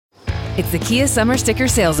It's the Kia Summer Sticker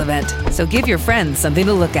Sales Event, so give your friends something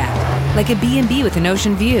to look at, like a B&B with an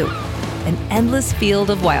ocean view, an endless field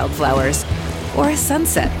of wildflowers, or a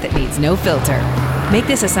sunset that needs no filter. Make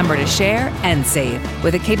this a summer to share and save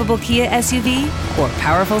with a capable Kia SUV or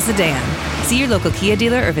powerful sedan. See your local Kia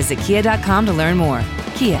dealer or visit kia.com to learn more.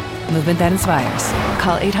 Kia, movement that inspires.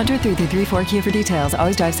 Call 800-3334-KIA for details.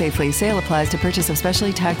 Always drive safely. Sale applies to purchase of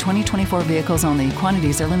specially tagged 2024 vehicles only.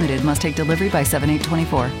 Quantities are limited. Must take delivery by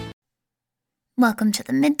 7/8/24. Welcome to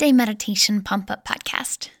the Midday Meditation Pump-Up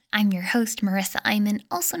Podcast. I'm your host, Marissa Iman,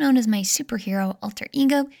 also known as my superhero alter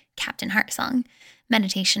ego, Captain Heartsong.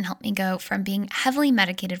 Meditation helped me go from being heavily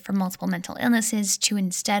medicated for multiple mental illnesses to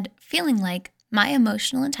instead feeling like my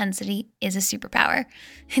emotional intensity is a superpower.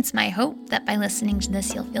 It's my hope that by listening to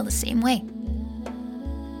this, you'll feel the same way.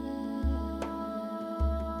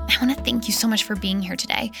 I want to thank you so much for being here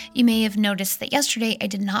today. You may have noticed that yesterday I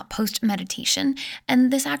did not post meditation,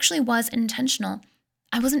 and this actually was intentional.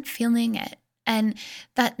 I wasn't feeling it, and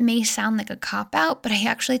that may sound like a cop-out, but I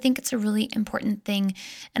actually think it's a really important thing,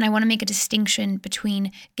 and I want to make a distinction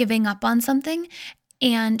between giving up on something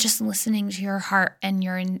and just listening to your heart and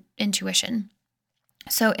your intuition.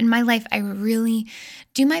 So in my life, I really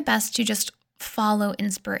do my best to just follow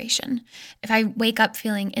inspiration. If I wake up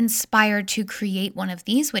feeling inspired to create one of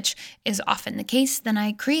these, which is often the case, then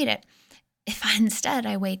I create it. If instead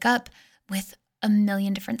I wake up with a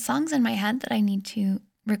million different songs in my head that I need to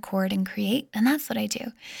record and create, then that's what I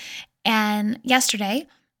do. And yesterday,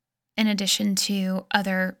 in addition to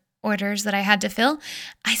other orders that I had to fill,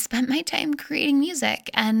 I spent my time creating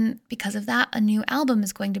music. And because of that, a new album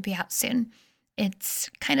is going to be out soon. It's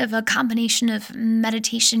kind of a combination of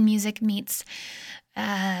meditation music meets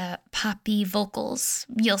poppy vocals.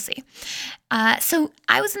 You'll see. So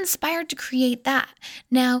I was inspired to create that.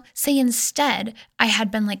 Now, say instead I had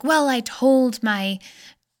been like, well, I told my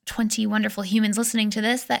 20 wonderful humans listening to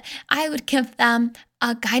this that I would give them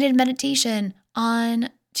a guided meditation on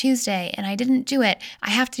Tuesday, and I didn't do it.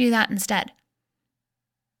 I have to do that instead.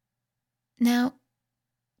 Now,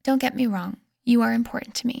 don't get me wrong. You are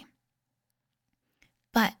important to me.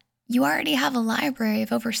 But you already have a library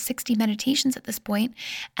of over 60 meditations at this point,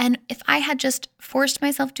 and if I had just forced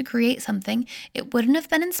myself to create something, it wouldn't have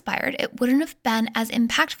been inspired, it wouldn't have been as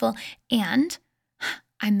impactful, and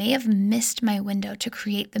I may have missed my window to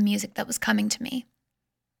create the music that was coming to me,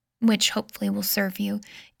 which hopefully will serve you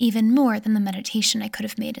even more than the meditation I could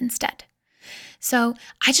have made instead. So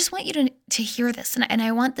I just want you to hear this, and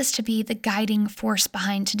I want this to be the guiding force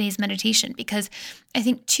behind today's meditation, because I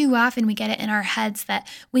think too often we get it in our heads that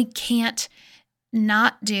we can't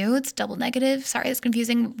not do. It's double negative. Sorry, that's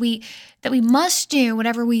confusing. That we must do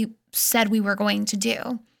whatever we said we were going to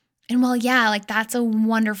do. And while, yeah, like that's a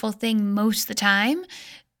wonderful thing most of the time,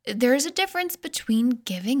 there's a difference between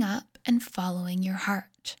giving up and following your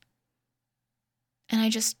heart. And I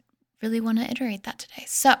just really want to iterate that today.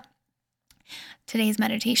 So today's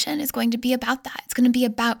meditation is going to be about that. It's going to be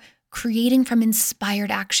about creating from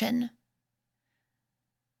inspired action.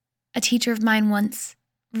 A teacher of mine once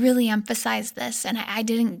really emphasized this, and I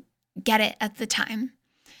didn't get it at the time.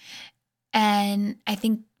 And I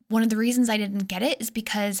think one of the reasons I didn't get it is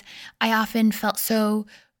because I often felt so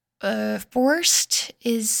forced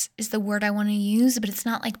is the word I want to use, but it's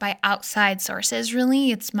not like by outside sources,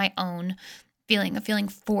 really. It's my own feeling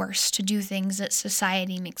forced to do things that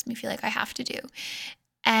society makes me feel like I have to do.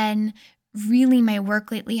 And really my work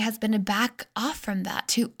lately has been to back off from that,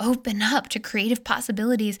 to open up to creative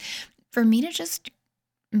possibilities, for me to just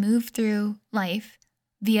move through life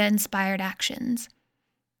via inspired actions,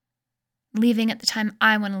 leaving at the time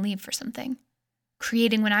I want to leave for something,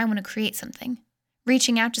 creating when I want to create something,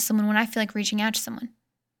 reaching out to someone when I feel like reaching out to someone.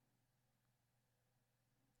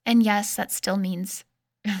 And yes, that still means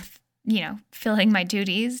filling my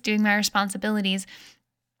duties, doing my responsibilities.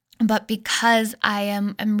 But because I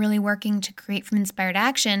am really working to create from inspired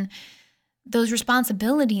action, those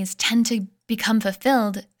responsibilities tend to become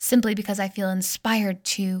fulfilled simply because I feel inspired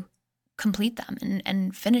to complete them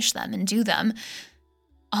and finish them and do them,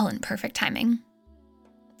 all in perfect timing.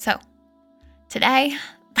 So today,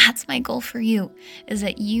 that's my goal for you, is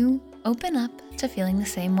that you open up to feeling the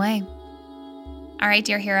same way. All right,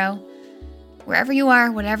 dear hero, wherever you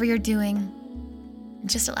are, whatever you're doing,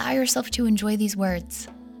 just allow yourself to enjoy these words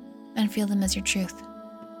and feel them as your truth.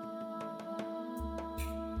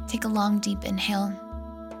 Take a long, deep inhale,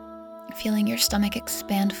 feeling your stomach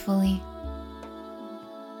expand fully.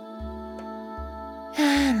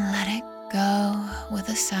 And let it go with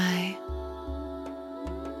a sigh.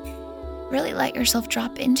 Really let yourself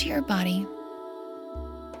drop into your body,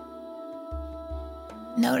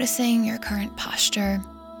 noticing your current posture,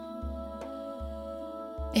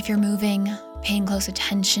 If you're moving, paying close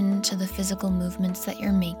attention to the physical movements that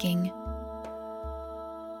you're making.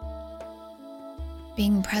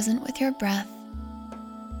 Being present with your breath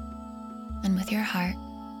and with your heart.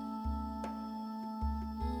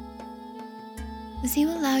 As you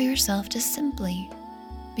allow yourself to simply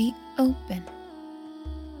be open.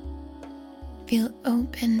 Feel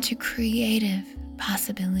open to creative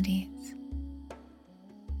possibilities.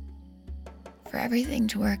 For everything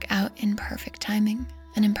to work out in perfect timing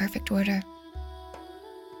and in perfect order.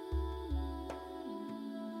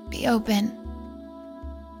 Be open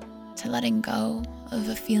to letting go of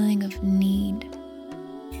a feeling of need,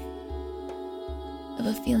 of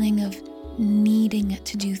a feeling of needing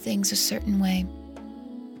to do things a certain way.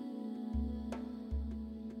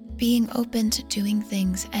 Being open to doing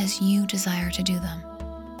things as you desire to do them,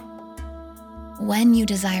 when you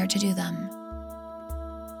desire to do them.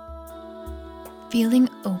 Feeling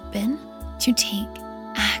open to take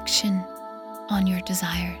action on your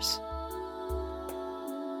desires.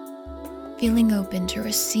 Feeling open to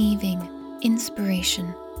receiving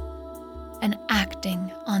inspiration and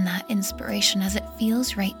acting on that inspiration as it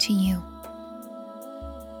feels right to you.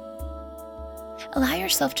 Allow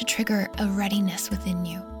yourself to trigger a readiness within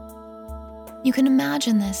you. You can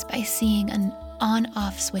imagine this by seeing an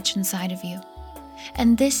on-off switch inside of you.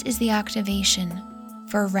 And this is the activation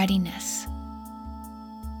for readiness.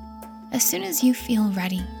 As soon as you feel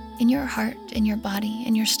ready in your heart, in your body,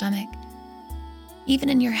 in your stomach, even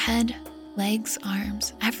in your head, legs,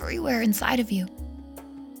 arms, everywhere inside of you,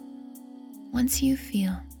 once you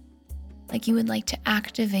feel like you would like to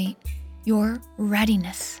activate your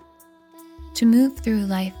readiness to move through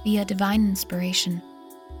life via divine inspiration,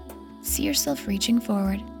 see yourself reaching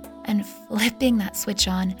forward and flipping that switch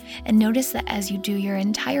on, and notice that as you do, your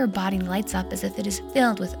entire body lights up as if it is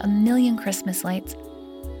filled with 1,000,000 Christmas lights.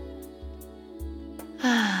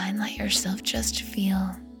 And let yourself just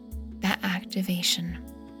feel that activation.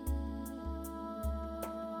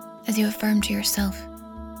 As you affirm to yourself,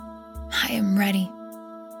 I am ready.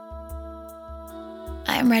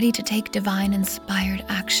 I am ready to take divine inspired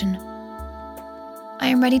action. I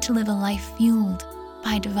am ready to live a life fueled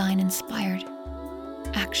by divine inspired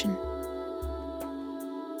action.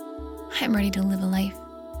 I am ready to live a life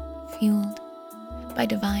fueled by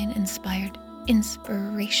divine inspired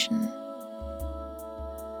inspiration.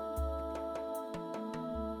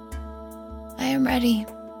 I am ready.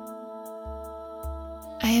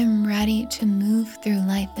 I am ready to move through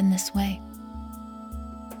life in this way.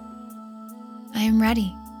 I am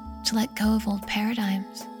ready to let go of old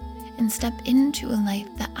paradigms and step into a life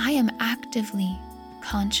that I am actively,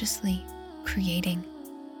 consciously creating.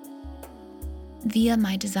 Via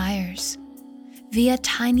my desires, via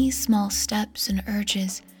tiny small steps and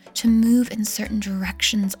urges to move in certain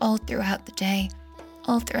directions all throughout the day,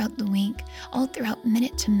 all throughout the week, all throughout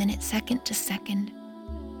minute to minute, second to second.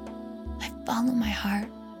 I follow my heart.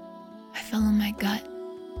 I follow my gut.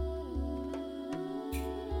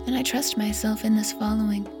 And I trust myself in this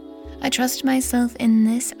following. I trust myself in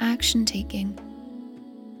this action taking.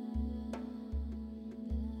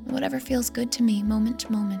 Whatever feels good to me moment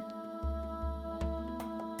to moment.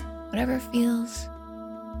 Whatever feels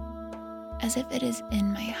as if it is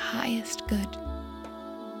in my highest good.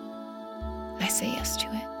 I say yes to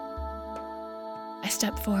it. I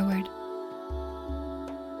step forward.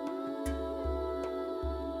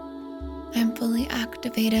 I am fully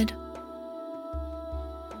activated.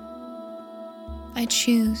 I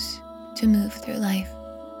choose to move through life,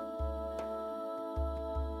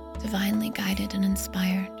 divinely guided and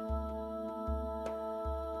inspired.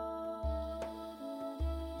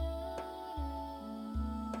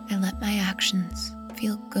 I let my actions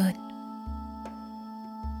feel good,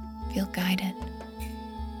 feel guided.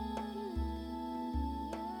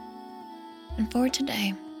 And for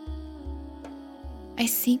today, I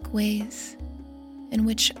seek ways in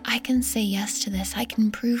which I can say yes to this. I can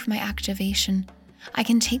improve my activation. I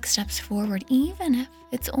can take steps forward, even if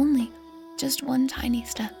it's only just one tiny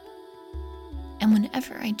step. And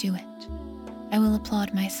whenever I do it, I will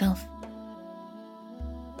applaud myself.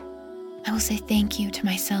 I will say thank you to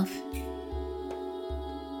myself.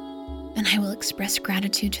 And I will express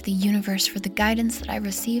gratitude to the universe for the guidance that I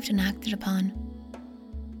received and acted upon.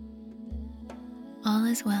 All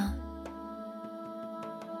is well.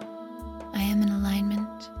 I am in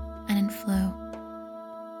alignment and in flow.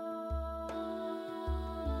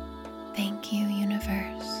 Thank you,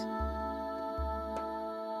 universe.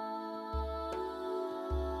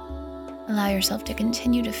 Allow yourself to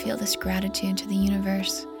continue to feel this gratitude to the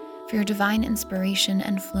universe for your divine inspiration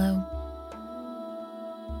and flow.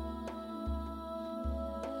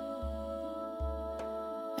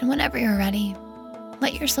 And whenever you're ready,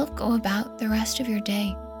 let yourself go about the rest of your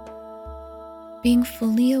day, being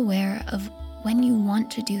fully aware of when you want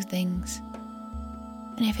to do things,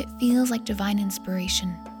 and if it feels like divine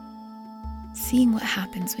inspiration, seeing what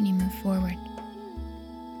happens when you move forward.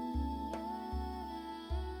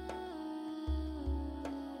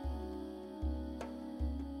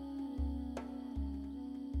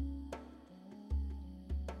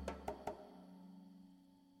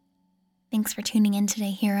 Thanks for tuning in today,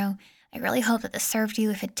 hero. I really hope that this served you.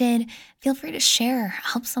 If it did, feel free to share,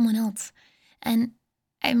 help someone else. And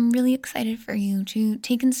I'm really excited for you to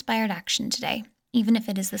take inspired action today, even if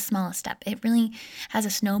it is the smallest step. It really has a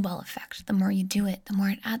snowball effect. The more you do it, the more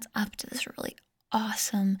it adds up to this really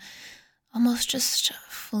awesome, almost just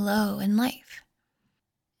flow in life.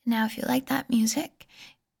 Now, if you like that music,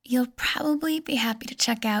 you'll probably be happy to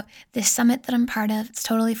check out this summit that I'm part of. It's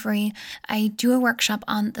totally free. I do a workshop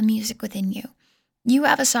on the music within you. You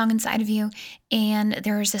have a song inside of you, and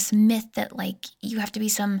there's this myth that you have to be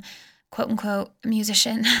some quote unquote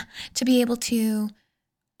musician to be able to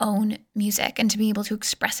own music and to be able to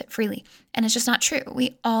express it freely. And it's just not true.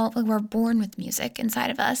 We're born with music inside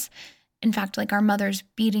of us. In fact, our mother's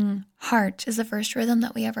beating heart is the first rhythm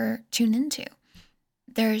that we ever tune into.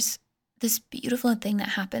 There's this beautiful thing that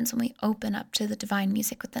happens when we open up to the divine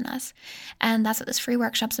music within us. And that's what this free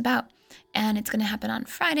workshop's about. And it's going to happen on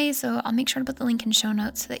Friday, so I'll make sure to put the link in show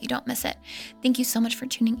notes so that you don't miss it. Thank you so much for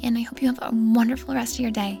tuning in. I hope you have a wonderful rest of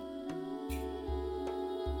your day.